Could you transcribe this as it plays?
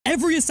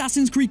Every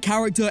Assassin's Creed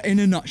character in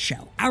a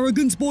nutshell.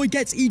 Arrogant boy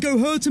gets ego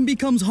hurt and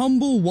becomes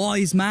humble,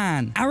 wise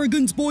man.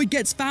 Arrogant boy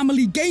gets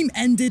family game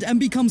ended and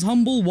becomes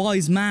humble,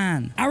 wise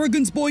man.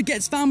 Arrogant boy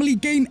gets family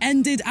game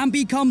ended and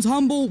becomes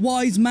humble,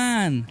 wise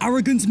man.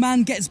 Arrogant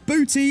man gets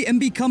booty and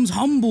becomes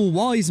humble,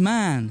 wise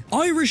man.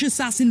 Irish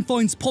assassin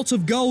finds pot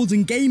of gold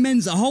and game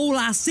ends a whole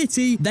ass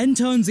city, then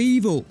turns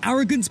evil.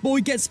 Arrogant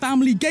boy gets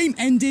family game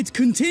ended,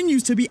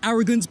 continues to be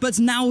arrogant, but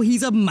now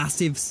he's a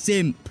massive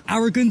simp.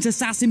 Arrogant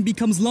assassin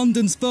becomes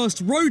London's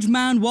first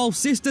roadman while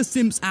sister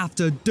simps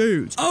after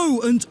dude.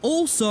 Oh, and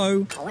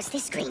also... Oh, what's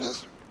this, Greenie?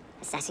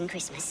 Assassin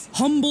Christmas.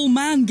 Humble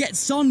man gets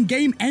son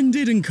game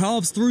ended and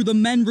carves through the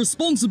men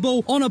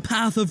responsible on a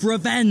path of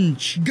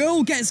revenge.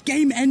 Girl gets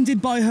game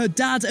ended by her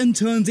dad and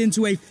turns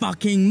into a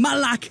fucking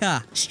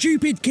malaka.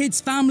 Stupid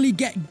kid's family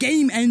get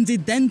game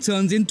ended then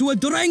turns into a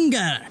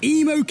drenga.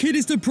 Emo kid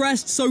is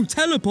depressed so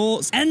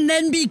teleports and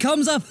then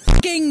becomes a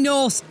fucking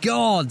Norse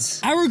god.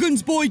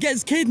 Arrogant boy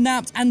gets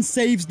kidnapped and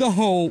saves the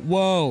whole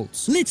world.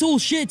 Little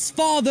shit's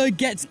father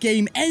gets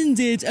game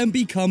ended and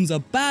becomes a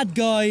bad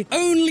guy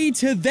only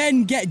to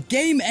then get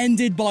game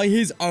ended by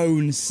his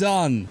own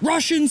son.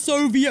 Russian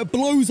Soviet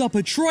blows up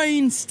a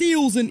train,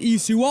 steals an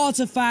ezio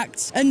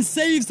artifact, and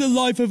saves the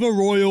life of a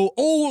royal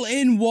all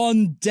in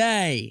one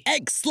day.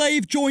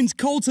 Ex-slave joins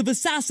cult of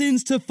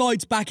assassins to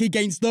fight back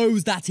against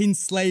those that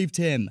enslaved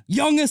him.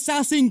 Young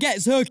assassin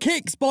gets her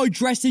kicks by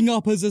dressing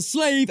up as a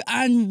slave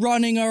and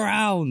running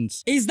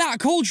around. Is that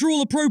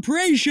cultural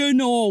appropriation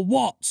or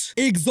what?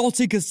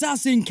 Exotic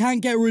assassin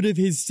can't get rid of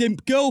his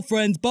simp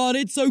girlfriend, but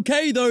it's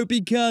okay though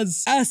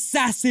because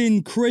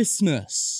Assassin Christmas.